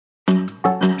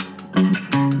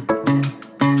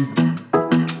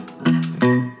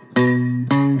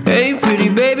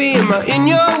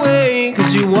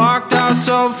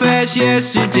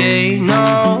just yesterday.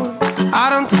 No, I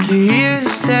don't think you're here to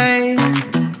stay.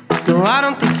 No, I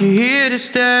don't think you're here to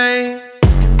stay.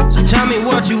 So tell me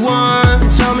what you want,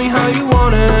 tell me how you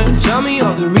want it. Tell me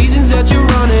all the reasons that you're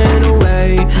running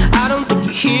away. I don't think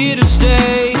you're here to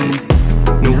stay.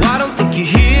 No, I don't think you're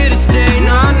here to stay.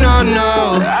 No, no,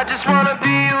 no. I just wanna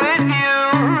be with you.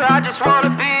 I just wanna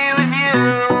be with you,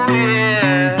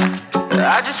 yeah.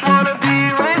 I just wanna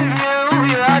be with you,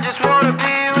 yeah. I just wanna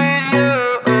be with you.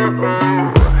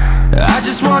 I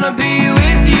just wanna be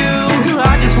with you.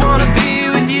 I just wanna be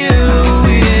with you,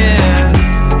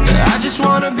 yeah. I just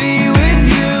wanna be with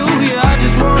you, yeah. I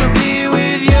just wanna be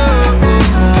with you.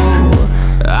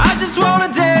 I just wanna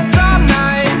dance all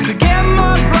night, forget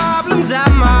my problems, I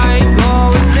might go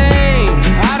insane.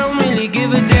 I don't really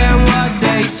give a damn what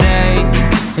they say.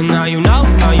 And now you know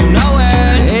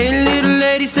it. Hey, little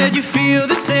lady said you feel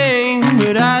the same,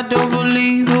 but I don't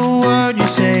believe a word you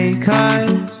say.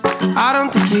 Cause I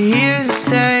don't think you're here to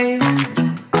stay.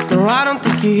 No, I don't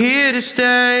think you're here to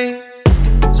stay.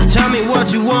 So tell me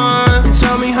what you want,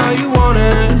 tell me how you want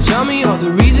it. Tell me all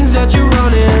the reasons that you're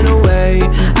running away.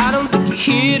 I don't think you're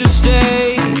here to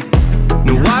stay.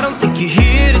 No, I don't think you're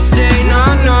here to stay. No,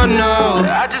 no, no.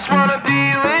 I just wanna be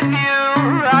with you.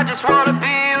 I just wanna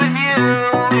be with you,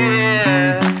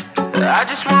 yeah. I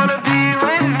just wanna be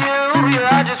with you,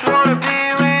 yeah. I just wanna be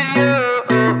with you.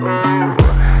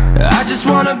 I just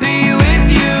wanna be with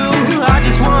you. I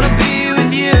just wanna be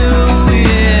with you,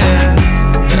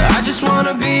 yeah. I just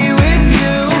wanna be with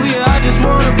you, yeah. I just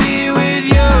wanna be with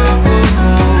you.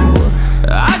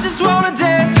 I just wanna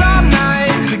dance all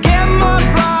night, forget my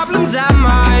problems, I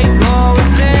might go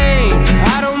insane.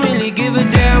 I don't really give a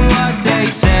damn what they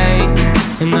say.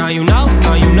 And now you know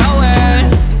it.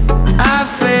 I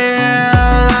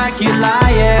feel like you're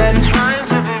lying, trying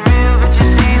to be real but you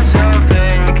seem so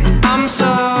fake. I'm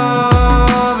so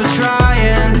over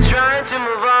trying to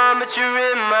move on but you're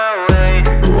in my way.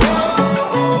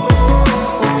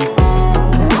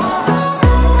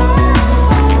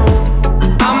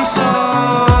 I'm so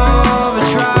over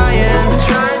trying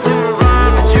to move on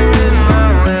but you're in my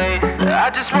way. I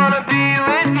just wanna be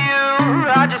with you.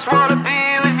 I just wanna be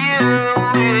with you,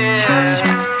 yeah.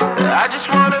 I just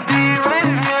wanna be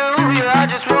with you, yeah. I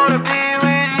just wanna be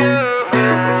with you.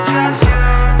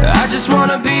 I just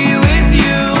wanna be with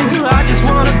you. I just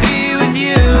wanna be with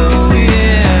you,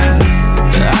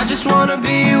 yeah. I just wanna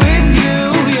be with you,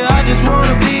 yeah. I just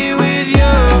wanna be with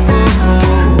you.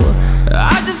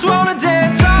 I just wanna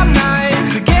dance all night,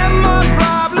 forget my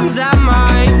problems, I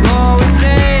might go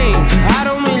insane. I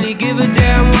don't really give a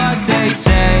damn what they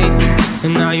say.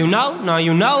 And now you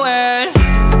know it.